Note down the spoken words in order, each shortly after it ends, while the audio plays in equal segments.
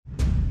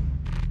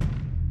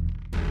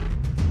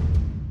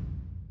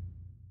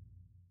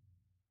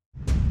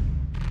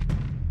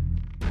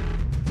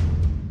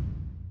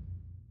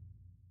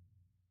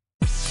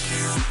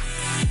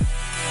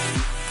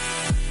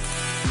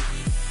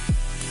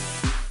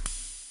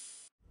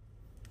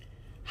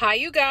Hi,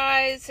 you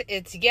guys.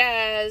 It's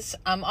Yaz.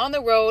 I'm on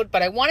the road,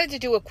 but I wanted to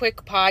do a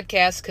quick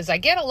podcast because I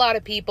get a lot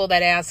of people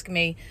that ask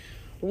me,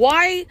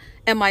 why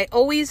am I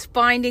always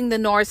finding the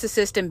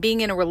narcissist and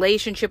being in a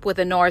relationship with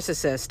a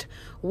narcissist?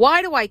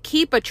 Why do I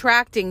keep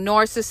attracting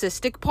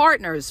narcissistic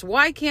partners?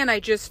 Why can't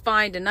I just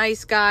find a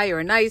nice guy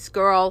or a nice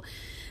girl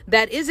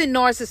that isn't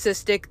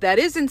narcissistic, that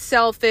isn't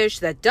selfish,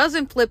 that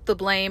doesn't flip the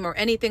blame or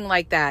anything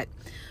like that?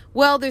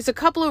 Well, there's a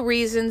couple of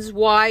reasons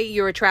why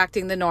you're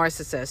attracting the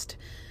narcissist.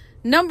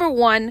 Number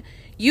one,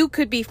 you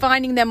could be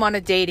finding them on a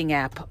dating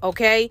app,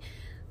 okay?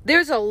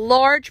 There's a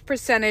large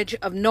percentage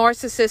of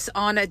narcissists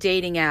on a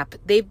dating app.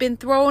 They've been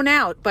thrown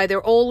out by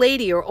their old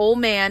lady or old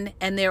man,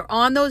 and they're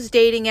on those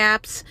dating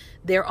apps.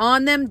 They're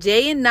on them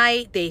day and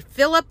night. They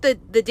fill up the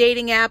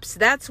dating apps.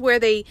 That's where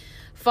they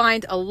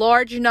find a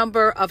large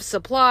number of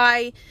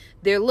supply.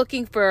 They're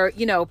looking for,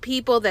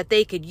 people that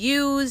they could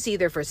use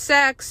either for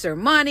sex or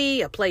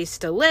money, a place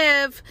to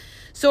live.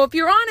 So if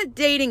you're on a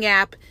dating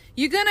app,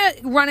 you're going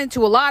to run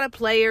into a lot of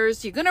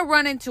players. You're going to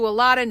run into a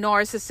lot of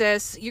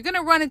narcissists. You're going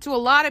to run into a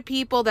lot of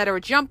people that are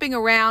jumping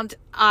around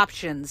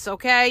options,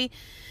 okay?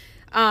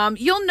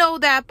 You'll know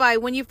that by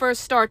when you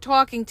first start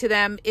talking to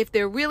them, if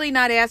they're really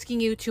not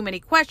asking you too many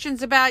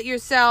questions about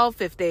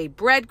yourself, if they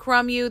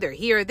breadcrumb you, they're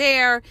here or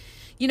there.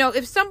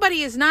 If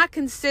somebody is not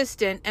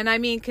consistent, and I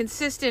mean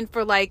consistent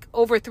for like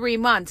over 3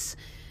 months,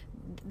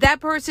 that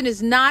person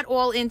is not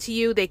all into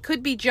you. They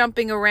could be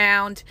jumping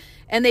around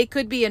and they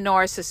could be a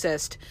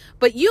narcissist.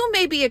 But you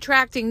may be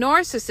attracting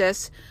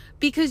narcissists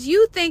because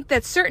you think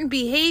that certain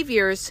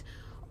behaviors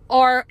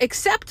are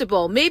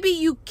acceptable. Maybe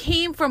you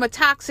came from a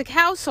toxic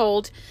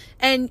household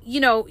and,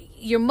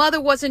 your mother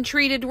wasn't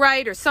treated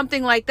right or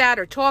something like that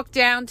or talked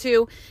down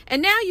to.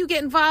 And now you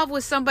get involved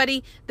with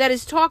somebody that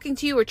is talking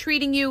to you or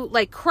treating you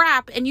like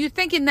crap. And you're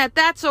thinking that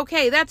that's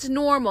okay. That's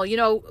normal.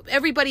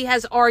 Everybody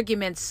has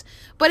arguments,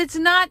 but it's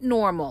not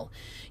normal.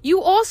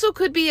 You also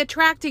could be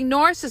attracting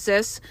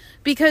narcissists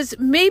because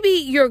maybe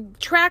you're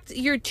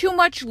too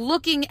much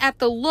looking at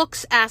the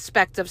looks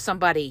aspect of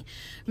somebody.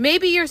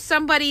 Maybe you're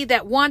somebody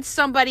that wants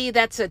somebody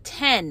that's a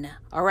 10,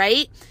 all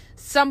right?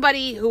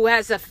 Somebody who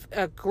has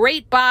a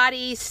great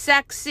body,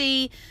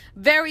 sexy,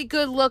 very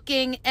good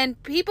looking,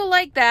 and people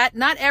like that,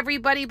 not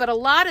everybody, but a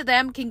lot of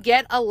them can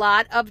get a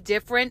lot of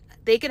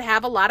they could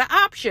have a lot of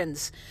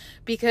options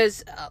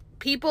because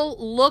people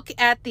look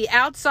at the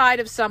outside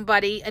of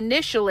somebody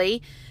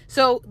initially.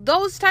 So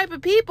those type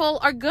of people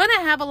are going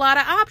to have a lot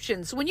of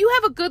options. When you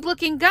have a good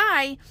looking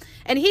guy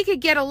and he could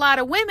get a lot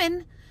of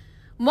women,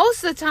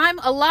 most of the time,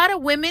 a lot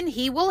of women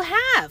he will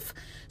have.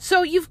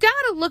 So you've got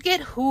to look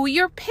at who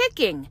you're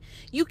picking.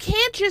 You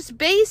can't just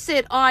base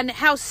it on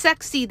how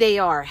sexy they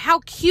are,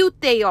 how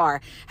cute they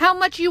are, how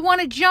much you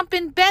want to jump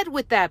in bed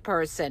with that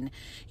person.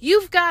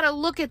 You've got to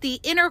look at the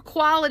inner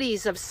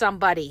qualities of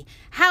somebody,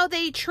 how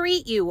they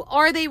treat you.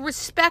 Are they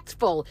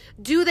respectful?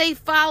 Do they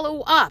follow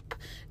up?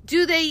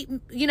 Do they,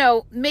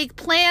 make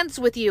plans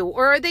with you?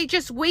 Or are they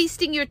just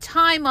wasting your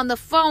time on the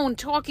phone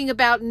talking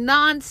about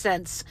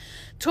nonsense,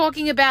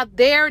 talking about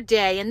their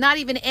day and not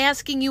even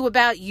asking you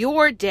about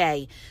your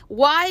day?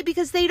 Why?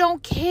 Because they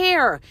don't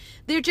care.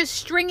 They're just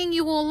stringing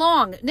you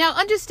along. Now,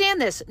 understand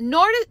this.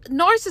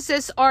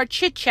 Narcissists are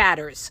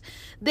chit-chatters.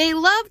 They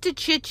love to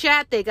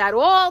chit-chat. They got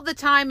all the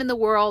time in the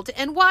world.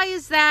 And why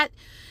is that?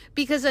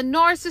 Because a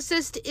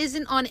narcissist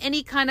isn't on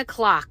any kind of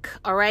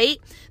clock, all right?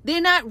 They're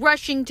not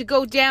rushing to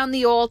go down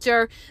the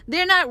altar.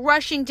 They're not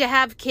rushing to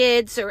have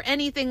kids or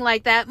anything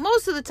like that.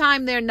 Most of the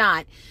time, they're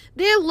not.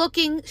 They're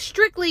looking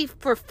strictly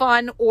for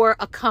fun or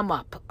a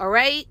come-up, all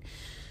right?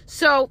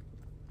 So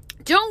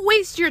don't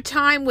waste your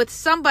time with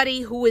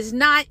somebody who is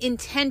not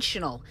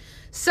intentional,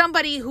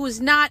 somebody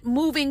who's not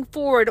moving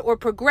forward or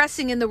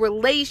progressing in the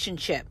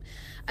relationship.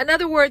 In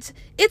other words,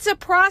 it's a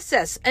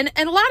process. And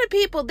a lot of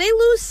people, they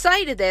lose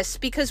sight of this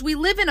because we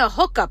live in a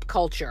hookup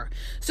culture.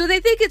 So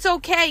they think it's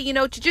okay,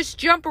 to just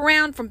jump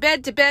around from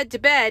bed to bed to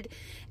bed.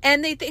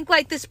 And they think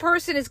like this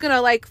person is going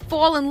to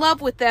fall in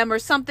love with them or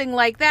something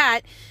like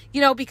that,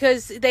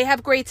 because they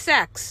have great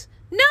sex.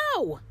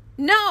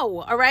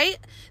 No, all right?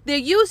 They're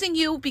using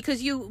you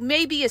because you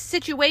may be a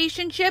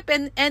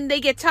situationship and they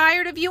get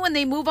tired of you and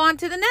they move on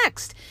to the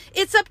next.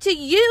 It's up to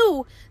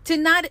you to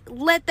not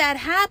let that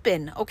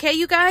happen, okay,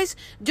 you guys?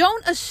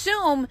 Don't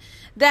assume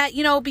that,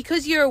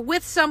 because you're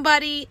with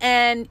somebody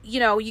and,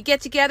 you get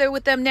together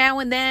with them now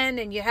and then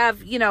and you have,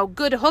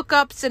 good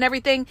hookups and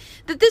everything,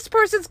 that this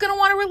person's going to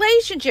want a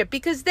relationship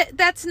because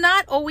that's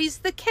not always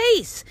the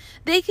case.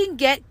 They can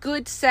get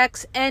good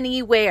sex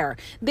anywhere.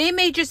 They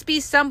may just be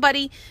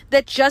somebody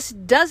that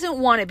just doesn't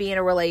want to be in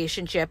a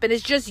relationship and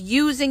is just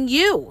using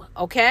you,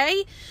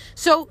 okay?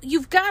 So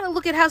you've got to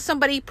look at how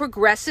somebody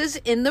progresses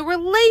in the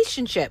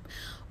relationship.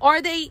 Are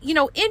they,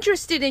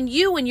 interested in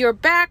you and your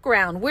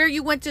background, where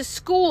you went to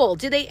school?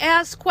 Do they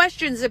ask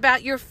questions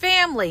about your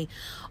family?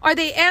 Are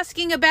they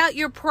asking about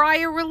your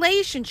prior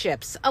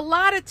relationships? A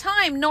lot of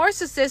time,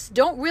 narcissists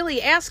don't really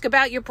ask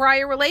about your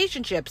prior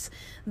relationships.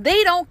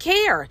 They don't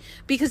care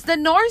because the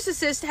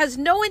narcissist has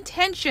no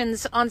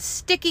intentions on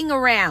sticking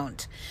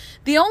around.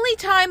 The only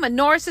time a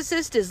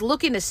narcissist is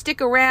looking to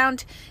stick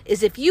around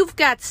is if you've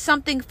got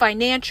something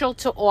financial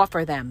to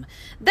offer them.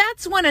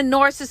 That's when a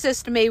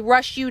narcissist may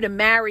rush you to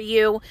marry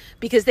you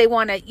because they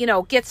want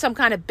to, get some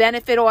kind of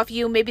benefit off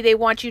you. Maybe they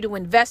want you to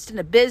invest in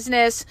a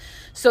business,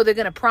 so they're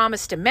going to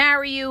promise to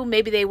marry you.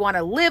 Maybe they want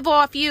to live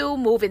off you,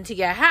 move into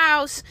your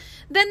house.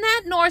 Then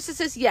that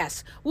narcissist,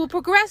 yes, will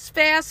progress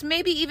fast,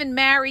 maybe even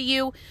marry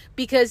you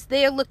because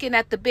they're looking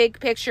at the big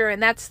picture,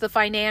 and that's the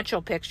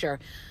financial picture.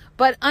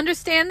 But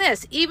understand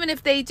this, even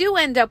if they do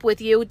end up with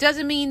you, it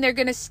doesn't mean they're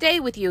going to stay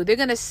with you. They're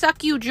going to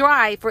suck you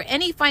dry for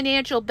any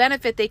financial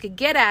benefit they could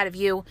get out of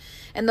you,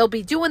 and they'll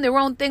be doing their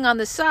own thing on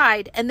the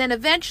side, and then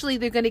eventually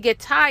they're going to get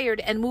tired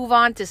and move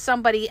on to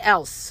somebody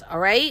else, all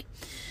right?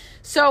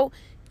 So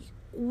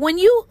when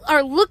you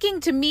are looking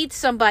to meet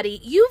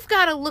somebody, you've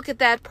got to look at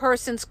that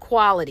person's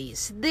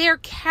qualities, their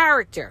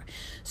character.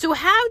 So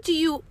how do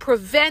you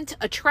prevent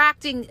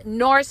attracting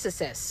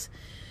narcissists?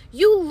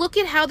 You look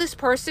at how this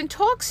person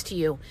talks to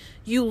you.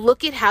 You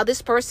look at how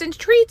this person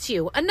treats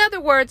you. In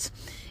other words,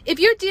 if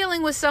you're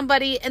dealing with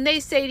somebody and they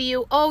say to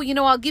you, oh,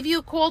 I'll give you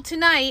a call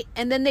tonight,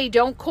 and then they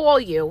don't call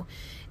you,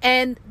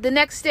 and the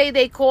next day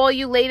they call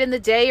you late in the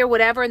day or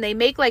whatever, and they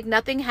make like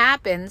nothing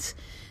happens,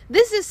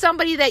 this is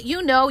somebody that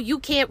you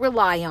can't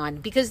rely on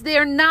because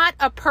they're not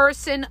a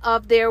person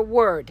of their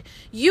word.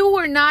 You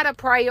were not a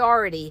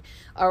priority,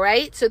 all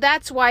right? So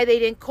that's why they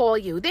didn't call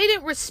you. They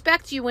didn't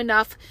respect you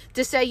enough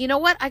to say, you know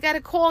what, I got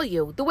to call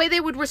you. The way they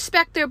would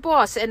respect their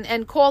boss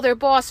and call their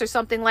boss or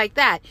something like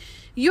that.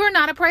 You're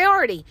not a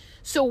priority.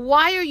 So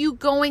why are you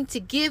going to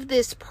give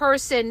this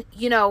person,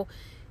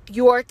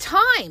 your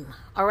time,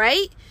 all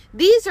right?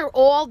 These are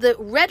all the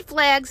red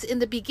flags in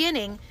the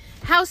beginning,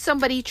 how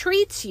somebody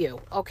treats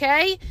you,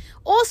 okay?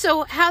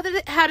 Also, how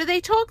do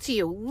they talk to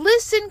you?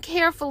 Listen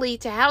carefully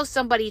to how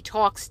somebody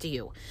talks to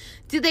you.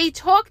 Do they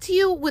talk to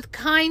you with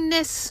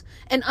kindness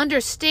and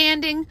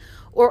understanding,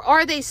 or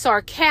are they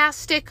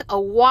sarcastic,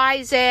 a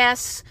wise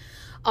ass?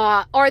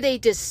 Are they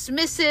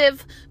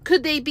dismissive?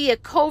 Could they be a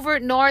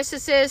covert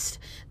narcissist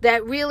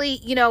that really,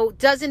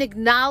 doesn't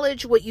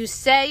acknowledge what you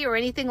say or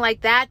anything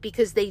like that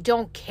because they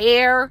don't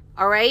care,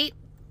 all right?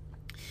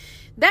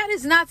 That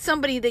is not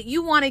somebody that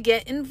you want to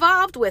get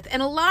involved with.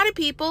 And a lot of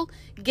people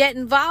get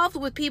involved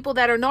with people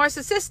that are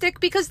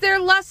narcissistic because they're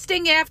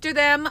lusting after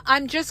them.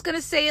 I'm just going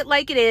to say it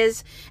like it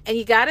is. And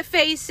you got to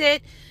face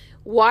it.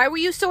 Why were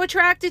you so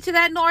attracted to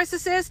that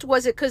narcissist?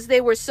 Was it because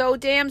they were so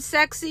damn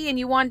sexy and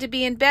you wanted to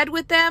be in bed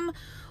with them?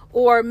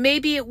 Or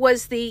maybe it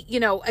was the,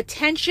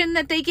 attention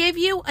that they gave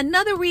you.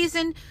 Another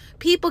reason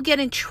people get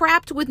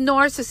entrapped with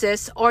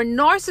narcissists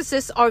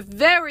are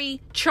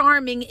very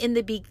charming in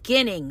the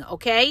beginning,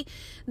 okay?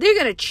 They're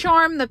going to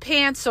charm the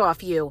pants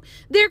off you.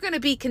 They're going to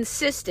be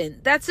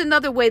consistent. That's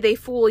another way they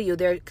fool you.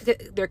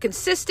 They're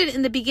consistent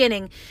in the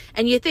beginning,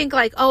 and you think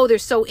like, oh, they're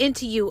so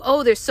into you.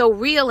 Oh, they're so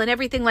real and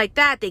everything like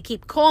that. They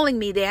keep calling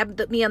me. They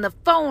have me on the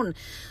phone.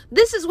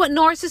 This is what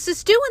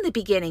narcissists do in the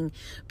beginning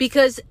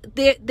because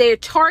they're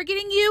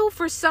targeting you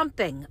for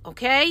something,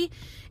 okay?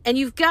 And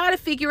you've got to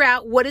figure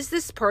out, what is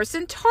this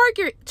person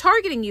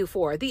targeting you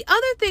for? The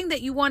other thing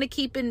that you want to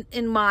keep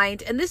in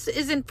mind, and this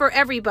isn't for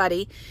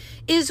everybody,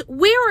 is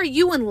where are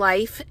you in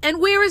life and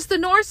where is the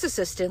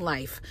narcissist in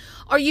life?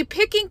 Are you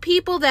picking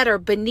people that are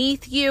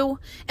beneath you?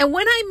 And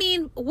what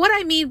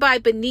I mean by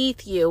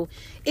beneath you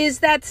is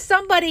that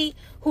somebody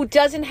who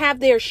doesn't have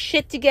their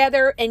shit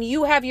together and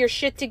you have your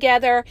shit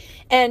together,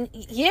 and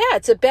yeah,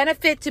 it's a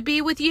benefit to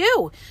be with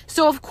you.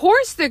 So of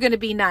course they're going to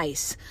be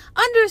nice.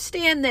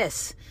 Understand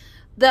this.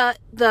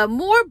 The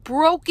more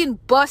broken,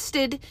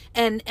 busted,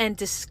 and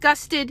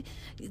disgusting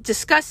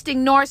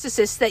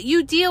narcissists that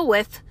you deal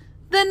with,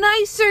 the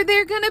nicer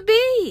they're going to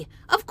be.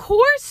 Of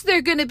course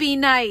they're going to be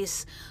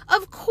nice.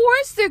 Of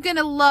course they're going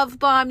to love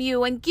bomb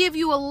you and give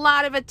you a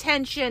lot of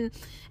attention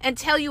and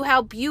tell you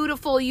how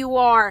beautiful you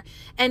are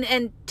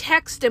and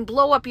text and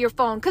blow up your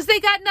phone because they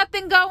got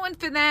nothing going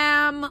for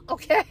them,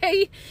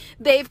 okay?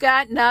 They've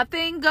got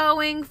nothing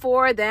going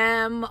for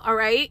them, all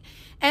right?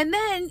 And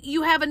then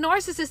you have a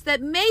narcissist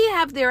that may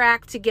have their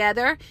act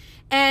together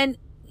and,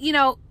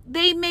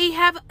 they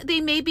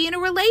may be in a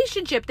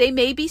relationship. They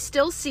may be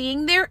still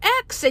seeing their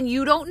ex and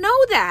you don't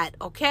know that,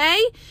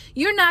 okay?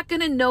 You're not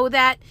going to know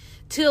that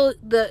till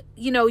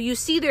you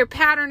see their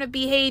pattern of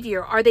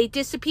behavior. Are they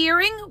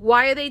disappearing?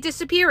 Why are they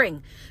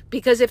disappearing?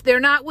 Because if they're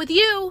not with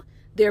you,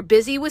 they're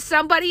busy with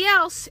somebody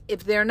else.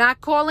 If they're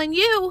not calling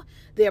you,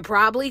 they're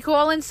probably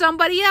calling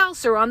somebody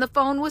else or on the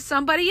phone with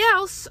somebody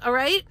else, all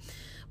right?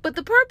 But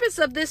the purpose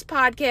of this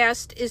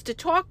podcast is to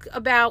talk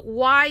about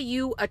why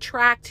you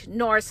attract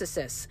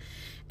narcissists.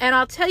 And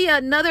I'll tell you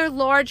another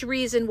large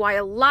reason why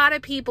a lot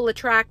of people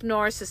attract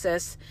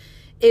narcissists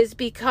is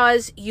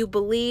because you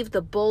believe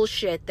the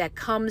bullshit that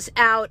comes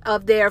out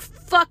of their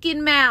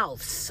fucking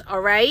mouths,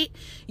 all right?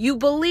 You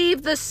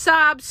believe the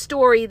sob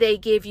story they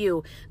give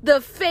you,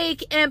 the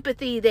fake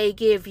empathy they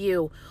give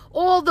you,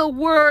 all the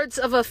words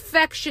of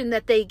affection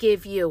that they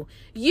give you.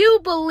 You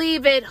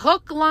believe it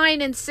hook,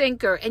 line, and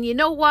sinker. And you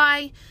know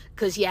why?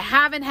 because you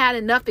haven't had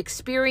enough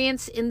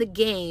experience in the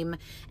game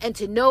and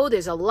to know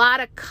there's a lot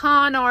of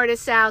con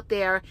artists out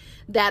there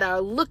that are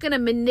looking to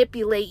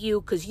manipulate you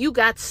because you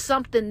got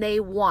something they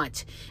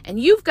want. And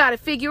you've got to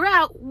figure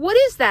out, what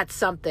is that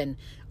something?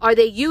 Are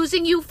they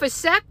using you for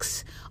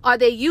sex? Are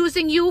they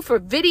using you for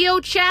video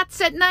chats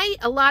at night?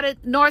 A lot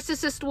of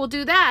narcissists will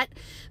do that.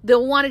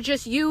 They'll want to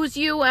just use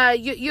you.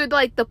 You're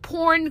like the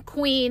porn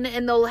queen,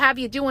 and they'll have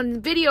you doing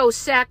video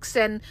sex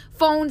and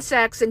phone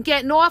sex and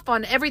getting off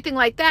on everything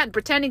like that and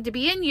pretending to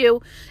be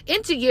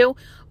into you,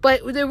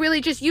 but they're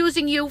really just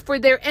using you for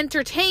their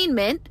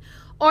entertainment.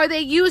 Are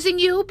they using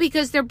you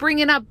because they're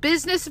bringing up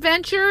business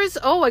ventures?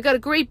 Oh, I got a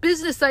great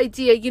business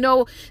idea.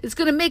 It's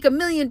going to make $1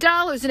 million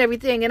and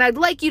everything, and I'd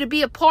like you to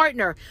be a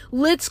partner.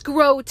 Let's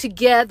grow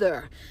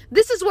together.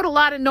 This is what a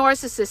lot of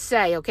narcissists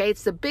say, okay?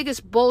 It's the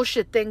biggest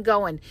bullshit thing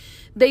going.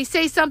 They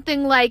say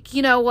something like,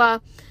 oh,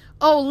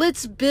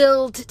 let's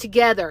build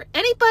together.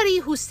 Anybody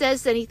who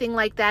says anything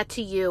like that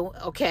to you,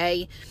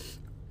 okay,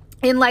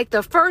 in like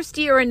the first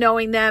year of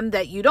knowing them,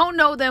 that you don't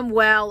know them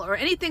well or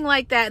anything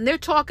like that, and they're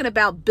talking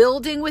about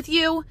building with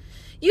you,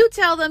 you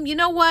tell them, you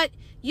know what?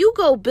 You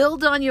go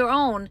build on your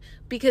own,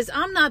 because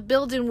I'm not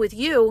building with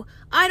you.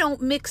 I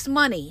don't mix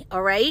money,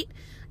 all right?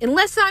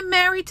 Unless I'm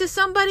married to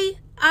somebody,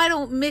 I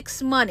don't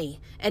mix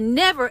money, and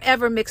never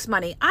ever mix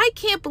money. I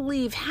can't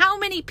believe how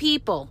many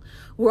people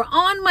were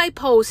on my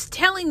post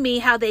telling me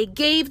how they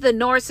gave the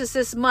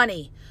narcissist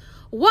money.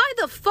 Why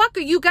the fuck are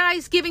you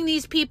guys giving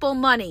these people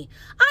money?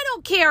 I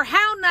don't care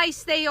how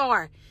nice they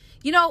are.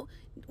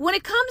 When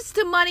it comes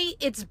to money,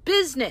 it's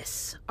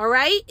business, all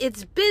right?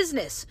 It's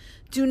business.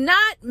 Do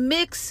not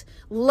mix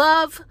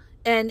love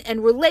and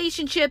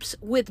relationships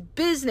with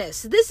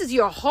business. This is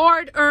your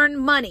hard-earned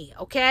money,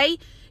 okay?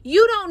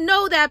 You don't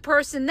know that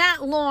person that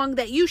long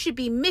that you should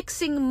be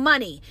mixing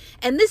money.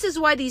 And this is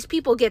why these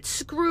people get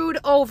screwed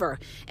over.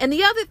 And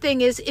the other thing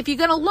is, if you're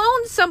going to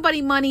loan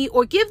somebody money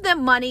or give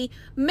them money,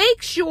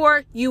 make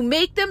sure you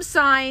make them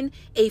sign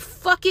a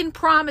fucking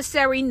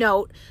promissory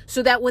note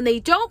so that when they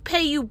don't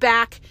pay you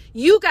back,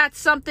 you got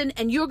something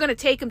and you're going to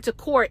take them to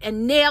court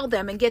and nail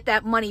them and get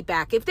that money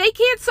back. If they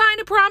can't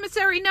sign a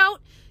promissory note,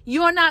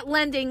 you're not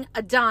lending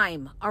a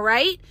dime, all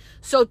right?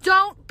 So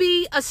don't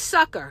be a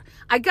sucker.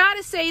 I got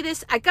to say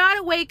this. I got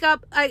to wake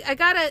up. I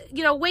got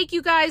to, wake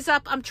you guys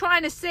up. I'm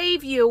trying to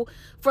save you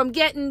from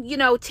getting,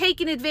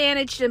 taken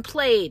advantage and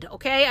played,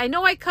 okay? I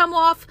know I come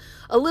off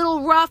a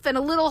little rough and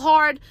a little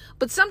hard,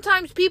 but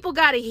sometimes people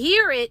got to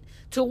hear it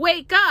to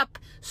wake up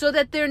so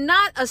that they're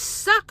not a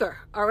sucker,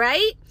 all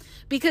right?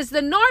 Because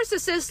the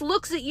narcissist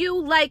looks at you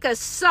like a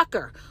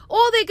sucker.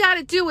 All they got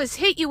to do is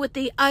hit you with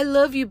the, I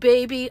love you,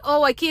 baby.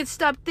 Oh, I can't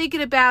stop thinking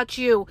about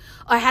you.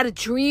 I had a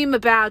dream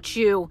about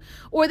you.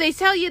 Or they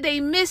tell you they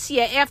miss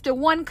you after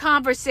one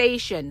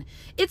conversation.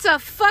 It's a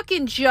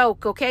fucking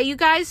joke, okay? You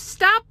guys,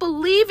 stop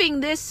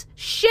believing this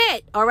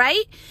shit, all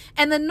right?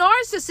 And the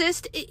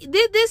narcissist,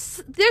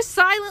 they're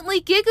silently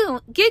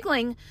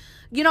giggling,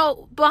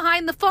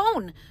 behind the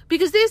phone,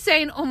 because they're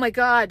saying, oh my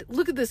God,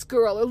 look at this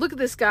girl or look at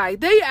this guy.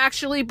 They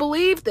actually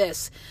believe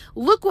this.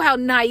 Look how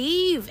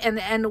naive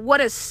and what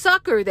a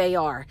sucker they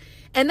are.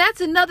 And that's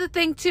another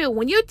thing too.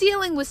 When you're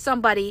dealing with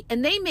somebody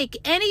and they make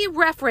any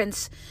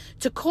reference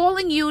to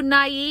calling you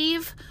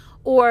naive,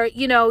 or,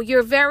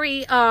 you're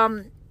very,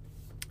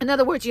 in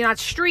other words, you're not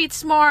street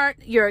smart,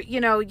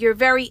 you're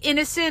very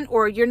innocent,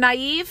 or you're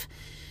naive,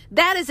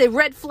 that is a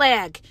red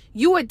flag.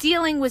 You are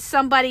dealing with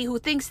somebody who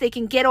thinks they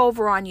can get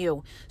over on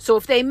you. So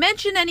if they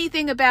mention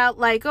anything about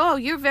like, oh,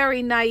 you're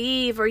very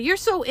naive or you're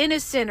so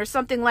innocent or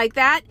something like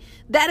that,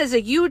 that is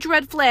a huge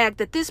red flag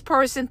that this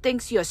person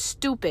thinks you're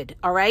stupid,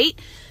 all right?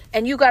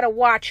 And you got to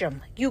watch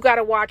them. You got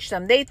to watch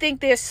them. They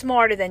think they're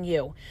smarter than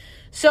you.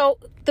 So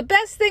the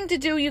best thing to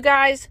do, you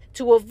guys,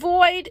 to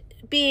avoid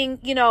being,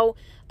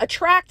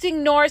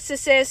 attracting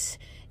narcissists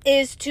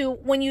is to,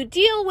 when you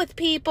deal with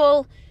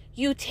people,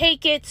 you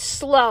take it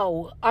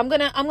slow. I'm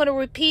gonna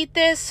repeat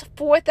this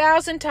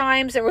 4,000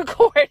 times and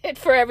record it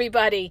for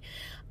everybody.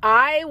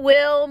 I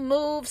will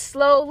move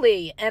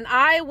slowly, and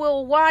I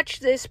will watch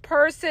this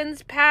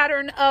person's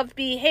pattern of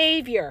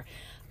behavior.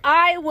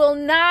 I will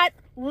not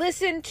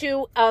listen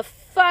to a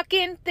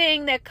fucking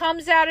thing that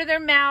comes out of their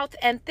mouth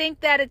and think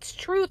that it's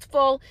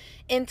truthful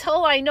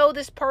until I know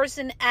this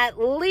person at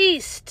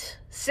least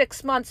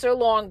 6 months or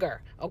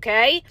longer,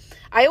 okay?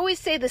 I always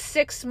say the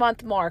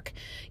 6-month mark.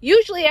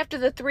 Usually after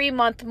the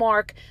 3-month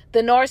mark,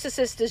 the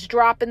narcissist is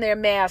dropping their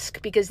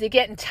mask because they're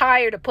getting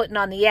tired of putting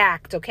on the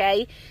act,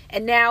 okay?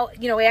 And now,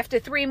 after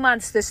 3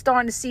 months, they're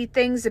starting to see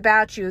things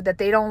about you that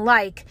they don't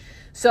like.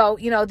 So,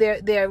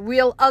 their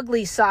real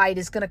ugly side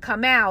is going to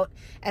come out,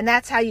 and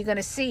that's how you're going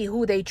to see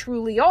who they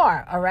truly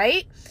are, all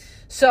right?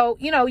 So,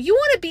 you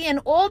want to be in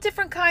all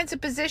different kinds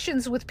of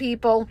positions with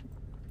people,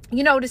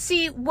 to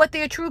see what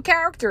their true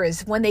character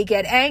is. When they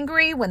get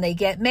angry, when they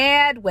get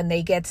mad, when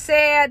they get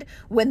sad,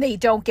 when they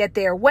don't get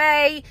their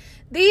way.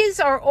 These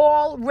are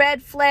all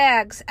red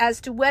flags as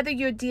to whether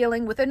you're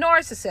dealing with a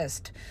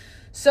narcissist.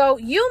 So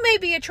you may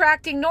be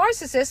attracting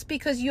narcissists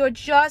because you're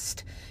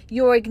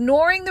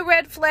ignoring the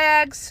red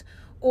flags,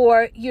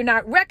 or you're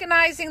not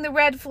recognizing the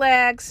red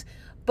flags.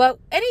 But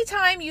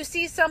anytime you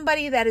see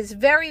somebody that is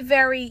very,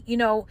 very,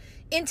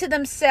 into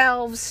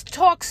themselves,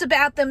 talks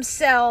about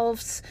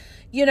themselves,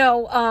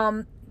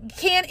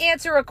 can't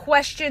answer a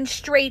question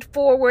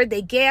straightforward,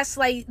 they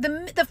gaslight.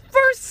 The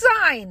first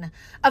sign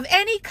of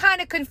any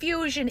kind of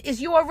confusion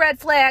is your red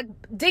flag.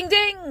 Ding,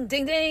 ding,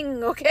 ding,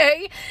 ding,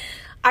 okay?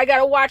 I got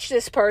to watch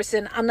this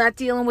person. I'm not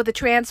dealing with a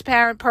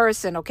transparent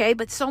person, okay?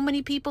 But so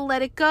many people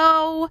let it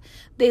go.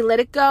 They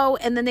let it go,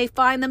 and then they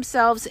find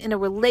themselves in a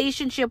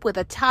relationship with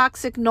a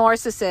toxic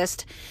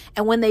narcissist.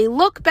 And when they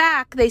look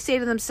back, they say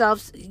to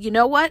themselves, you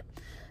know what?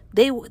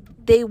 They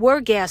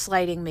were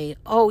gaslighting me.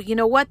 Oh, you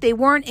know what? They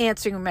weren't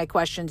answering my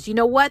questions. You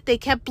know what? They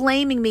kept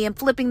blaming me and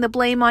flipping the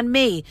blame on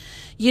me.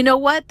 You know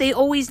what? They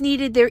always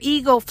needed their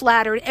ego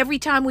flattered. Every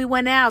time we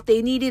went out,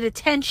 they needed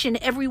attention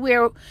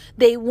everywhere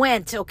they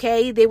went,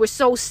 okay? They were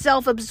so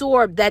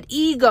self-absorbed. That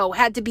ego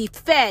had to be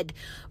fed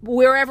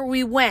wherever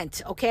we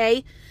went,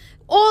 okay?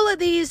 All of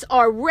these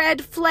are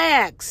red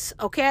flags,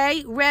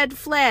 okay? Red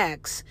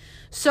flags.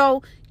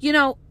 So,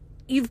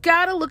 you've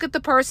got to look at the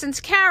person's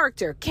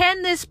character.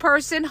 Can this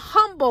person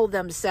humble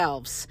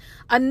themselves?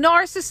 A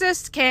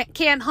narcissist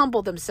can't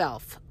humble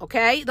themselves,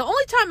 okay? The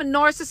only time a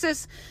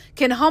narcissist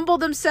can humble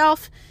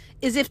themselves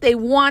is if they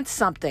want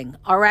something,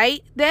 all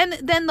right? Then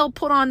they'll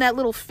put on that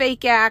little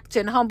fake act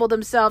and humble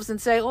themselves and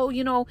say,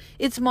 oh,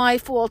 it's my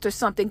fault or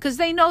something, because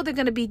they know they're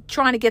going to be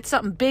trying to get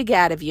something big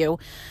out of you.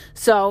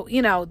 So,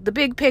 the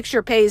big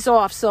picture pays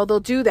off, so they'll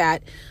do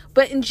that.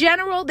 But in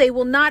general, they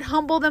will not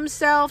humble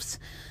themselves.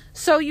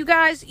 So you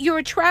guys, you're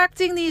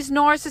attracting these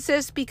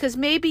narcissists because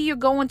maybe you're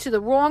going to the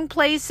wrong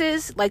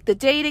places, like the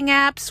dating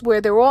apps where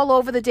they're all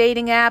over the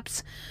dating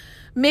apps.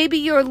 Maybe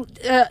you're,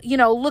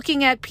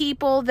 looking at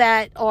people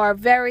that are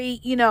very,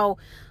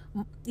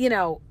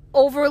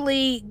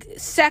 overly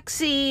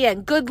sexy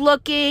and good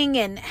looking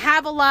and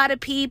have a lot of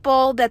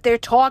people that they're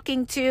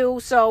talking to.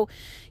 So,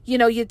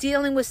 you're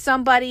dealing with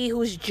somebody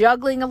who's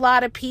juggling a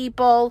lot of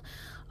people.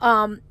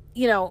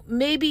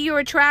 Maybe you're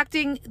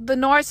attracting the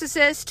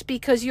narcissist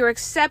because you're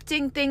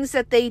accepting things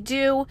that they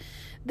do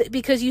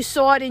because you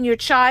saw it in your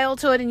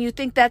childhood and you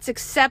think that's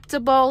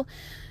acceptable.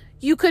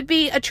 You could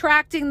be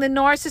attracting the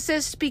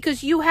narcissist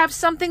because you have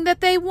something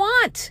that they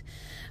want.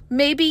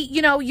 Maybe,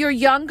 you're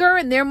younger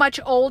and they're much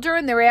older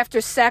and they're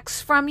after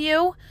sex from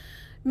you.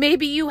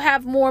 Maybe you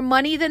have more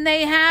money than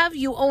they have.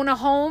 You own a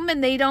home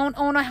and they don't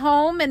own a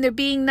home, and they're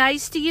being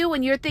nice to you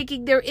and you're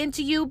thinking they're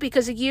into you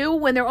because of you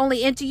when they're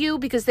only into you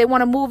because they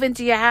want to move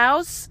into your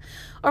house.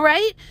 All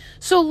right?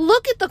 So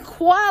look at the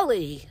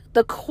quality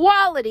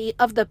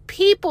of the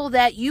people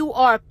that you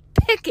are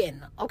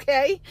picking,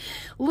 okay?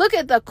 Look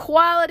at the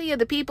quality of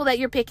the people that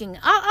you're picking.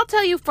 I'll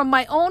tell you from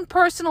my own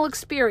personal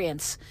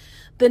experience,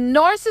 the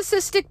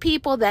narcissistic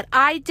people that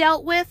I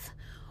dealt with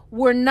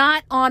were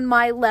not on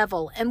my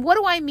level. And what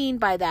do I mean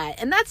by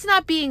that? And that's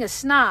not being a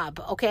snob,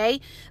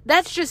 okay?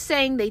 That's just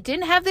saying they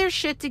didn't have their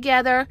shit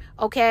together,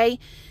 okay?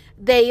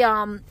 They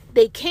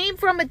came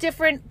from a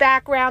different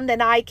background than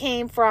I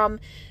came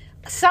from.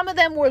 Some of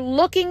them were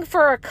looking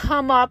for a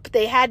come up.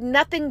 They had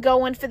nothing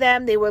going for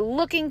them. They were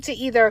looking to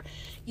either,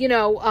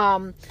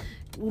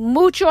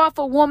 mooch off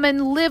a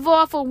woman, live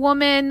off a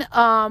woman.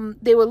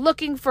 They were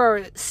looking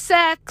for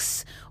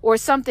sex or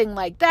something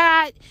like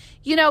that.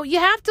 You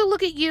have to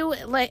look at you,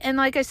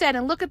 like I said,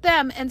 and look at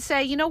them and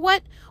say, you know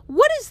what?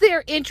 What is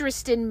their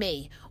interest in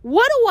me?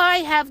 What do I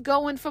have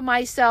going for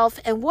myself,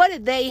 and what do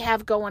they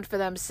have going for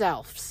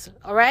themselves?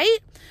 All right?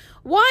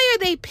 Why are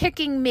they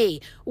picking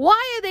me?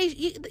 Why are they?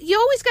 You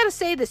always got to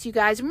say this, you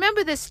guys.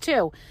 Remember this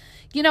too.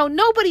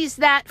 Nobody's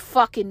that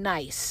fucking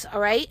nice,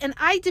 all right? And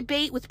I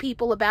debate with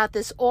people about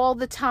this all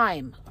the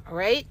time, all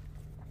right?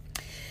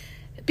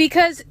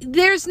 Because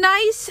there's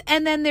nice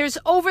and then there's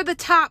over the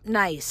top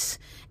nice.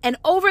 And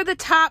over the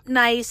top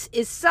nice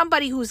is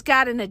somebody who's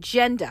got an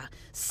agenda.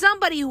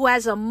 Somebody who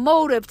has a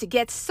motive to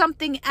get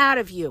something out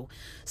of you.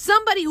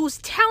 Somebody who's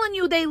telling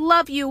you they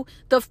love you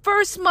the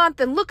first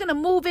month and looking to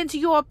move into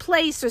your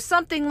place or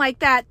something like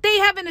that. They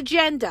have an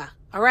agenda,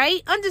 all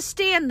right?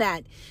 Understand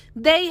that.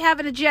 They have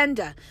an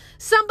agenda.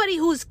 Somebody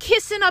who's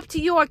kissing up to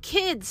your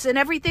kids and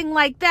everything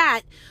like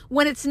that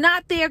when it's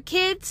not their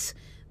kids,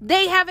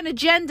 they have an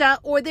agenda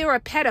or they're a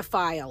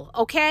pedophile,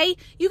 okay?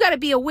 You got to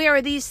be aware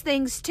of these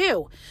things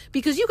too,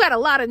 because you got a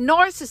lot of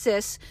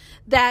narcissists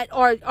that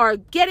are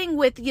getting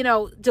with,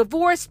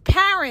 divorced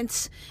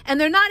parents, and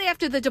they're not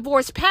after the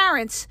divorced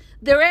parents,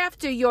 they're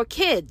after your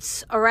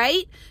kids, all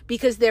right?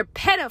 Because they're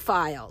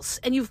pedophiles,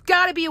 and you've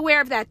got to be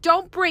aware of that.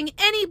 Don't bring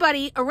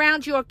anybody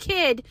around your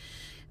kid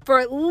for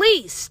at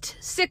least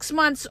 6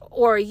 months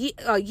or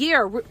a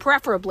year,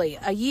 preferably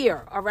a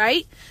year, all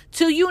right?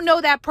 Till you know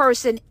that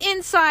person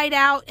inside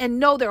out and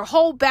know their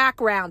whole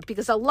background,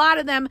 because a lot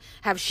of them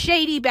have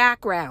shady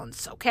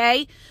backgrounds,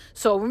 okay?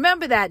 So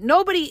remember that.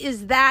 Nobody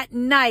is that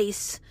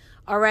nice,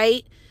 all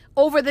right?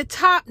 Over the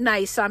top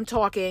nice, I'm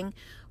talking,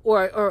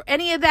 or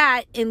any of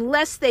that,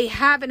 unless they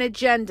have an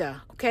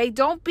agenda, okay?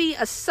 Don't be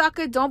a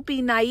sucker. Don't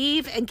be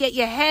naive and get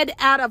your head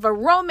out of a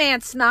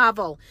romance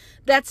novel.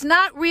 That's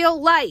not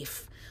real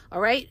life. All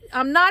right.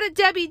 I'm not a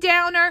Debbie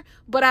Downer,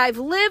 but I've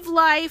lived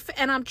life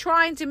and I'm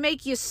trying to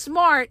make you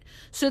smart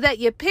so that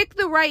you pick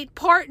the right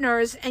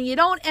partners and you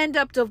don't end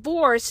up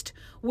divorced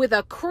with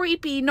a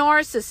creepy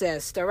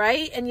narcissist. All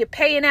right. And you're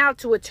paying out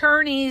to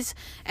attorneys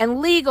and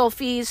legal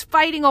fees,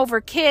 fighting over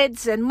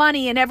kids and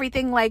money and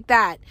everything like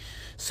that.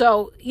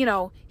 So,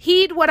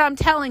 heed what I'm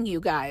telling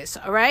you guys.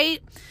 All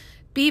right.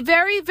 Be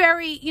very,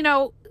 very,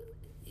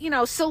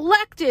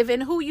 selective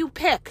in who you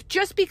pick.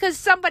 Just because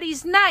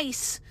somebody's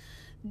nice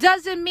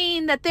doesn't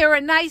mean that they're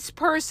a nice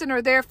person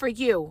or they're for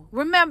you.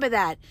 Remember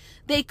that.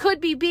 They could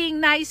be being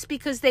nice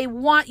because they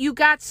want, you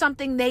got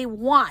something they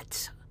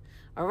want.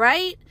 All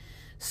right?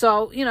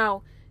 So,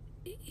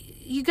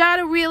 you got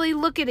to really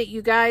look at it,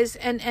 you guys,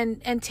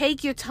 and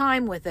take your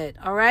time with it.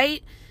 All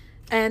right?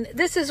 And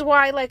this is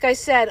why, like I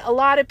said, a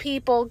lot of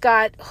people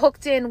got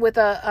hooked in with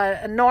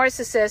a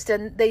narcissist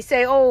and they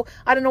say, oh,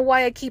 I don't know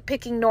why I keep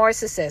picking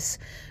narcissists.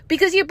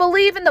 Because you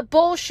believe in the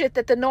bullshit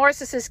that the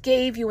narcissist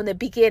gave you in the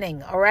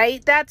beginning, all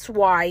right? That's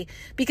why.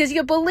 Because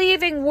you're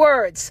believing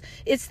words.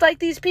 It's like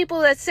these people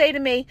that say to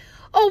me,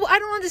 oh, I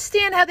don't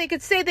understand how they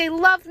could say they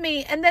love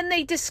me and then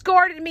they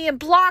discarded me and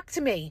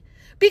blocked me.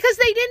 Because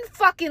they didn't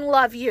fucking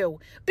love you.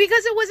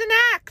 Because it was an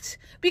act.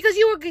 Because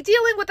you were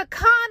dealing with a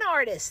con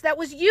artist that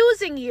was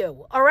using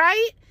you, all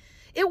right?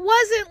 It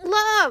wasn't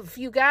love,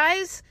 you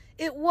guys.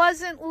 It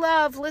wasn't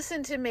love.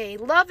 Listen to me.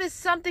 Love is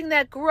something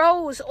that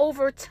grows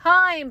over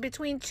time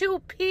between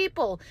two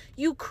people.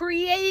 You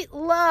create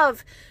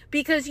love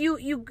because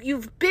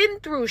you've been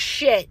through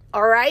shit,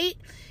 all right?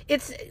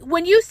 It's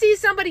when you see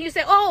somebody, you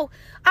say, oh,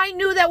 I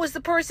knew that was the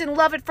person,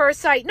 love at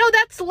first sight. No,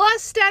 that's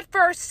lust at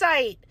first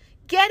sight.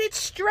 Get it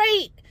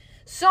straight.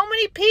 So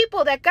many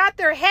people that got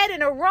their head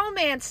in a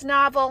romance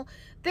novel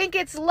think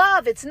it's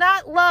love. It's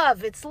not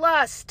love. It's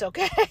lust,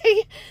 okay?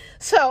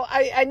 So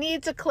I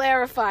need to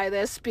clarify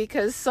this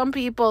because some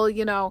people,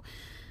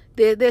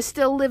 they're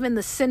still living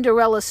the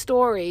Cinderella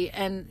story.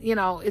 And,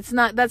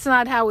 that's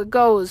not how it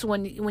goes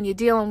when you're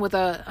dealing with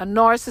a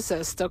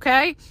narcissist,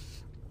 okay?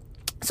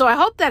 So I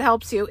hope that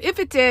helps you. If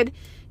it did,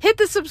 hit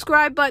the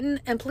subscribe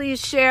button and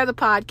please share the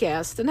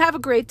podcast. And have a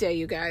great day,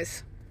 you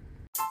guys.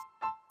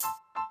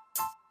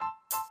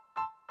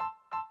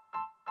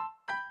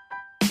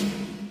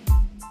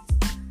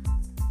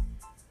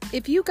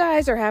 If you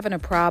guys are having a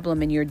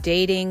problem in your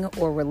dating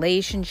or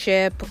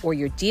relationship, or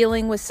you're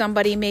dealing with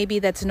somebody maybe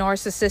that's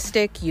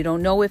narcissistic, you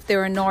don't know if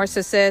they're a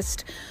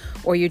narcissist,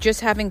 or you're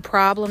just having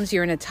problems,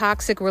 you're in a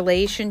toxic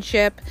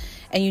relationship,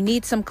 and you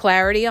need some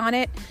clarity on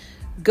it,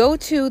 go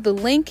to the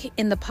link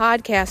in the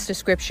podcast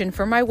description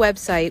for my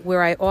website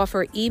where I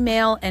offer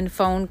email and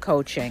phone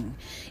coaching.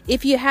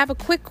 If you have a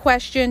quick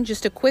question,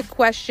 just a quick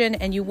question,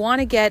 and you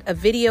want to get a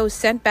video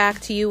sent back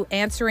to you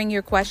answering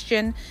your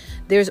question,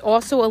 there's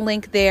also a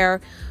link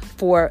there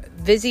for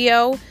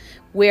Vizio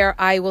where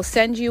I will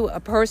send you a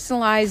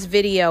personalized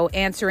video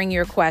answering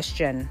your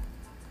question.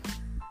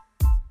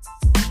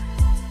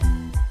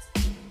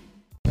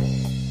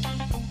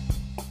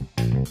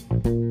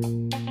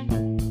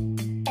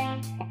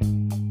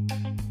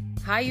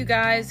 Hi, you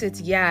guys,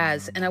 it's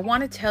Yaz, and I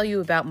want to tell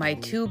you about my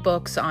 2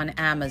 books on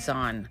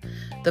Amazon.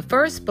 The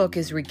first book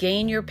is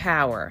Regain Your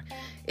Power.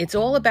 It's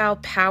all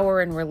about power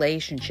and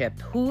relationship.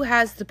 Who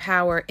has the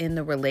power in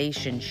the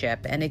relationship?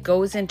 And it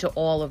goes into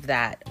all of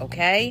that,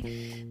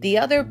 okay? The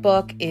other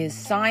book is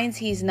Signs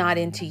He's Not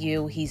Into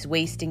You, He's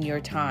Wasting Your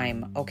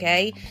Time,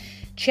 okay?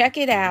 Check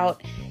it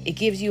out. It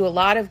gives you a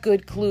lot of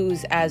good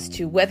clues as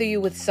to whether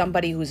you're with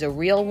somebody who's a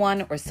real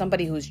one or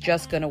somebody who's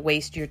just going to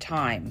waste your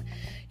time.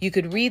 You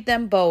could read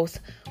them both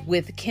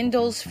with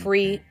Kindle's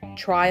free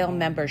trial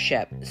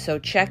membership. So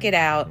check it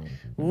out.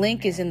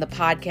 Link is in the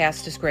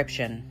podcast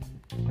description.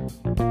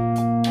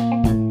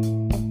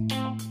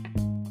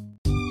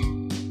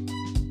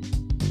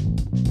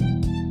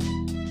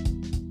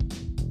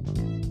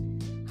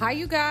 Hi,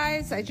 you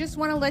guys. I just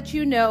want to let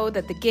you know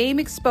that the Game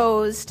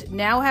Exposed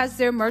now has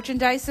their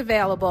merchandise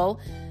available.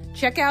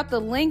 Check out the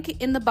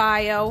link in the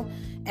bio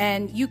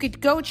and you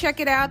could go check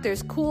it out.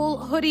 There's cool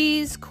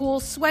hoodies, cool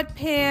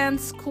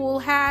sweatpants, cool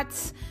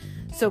hats.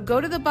 So go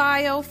to the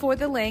bio for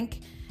the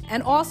link.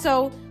 And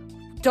also,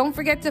 don't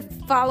forget to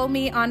follow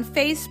me on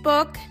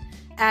Facebook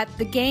at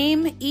The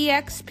Game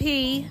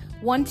EXP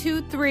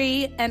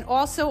 123 and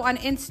also on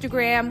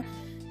Instagram,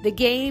 The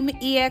Game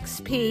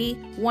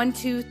EXP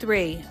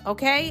 123.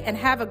 Okay? And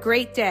have a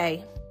great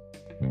day.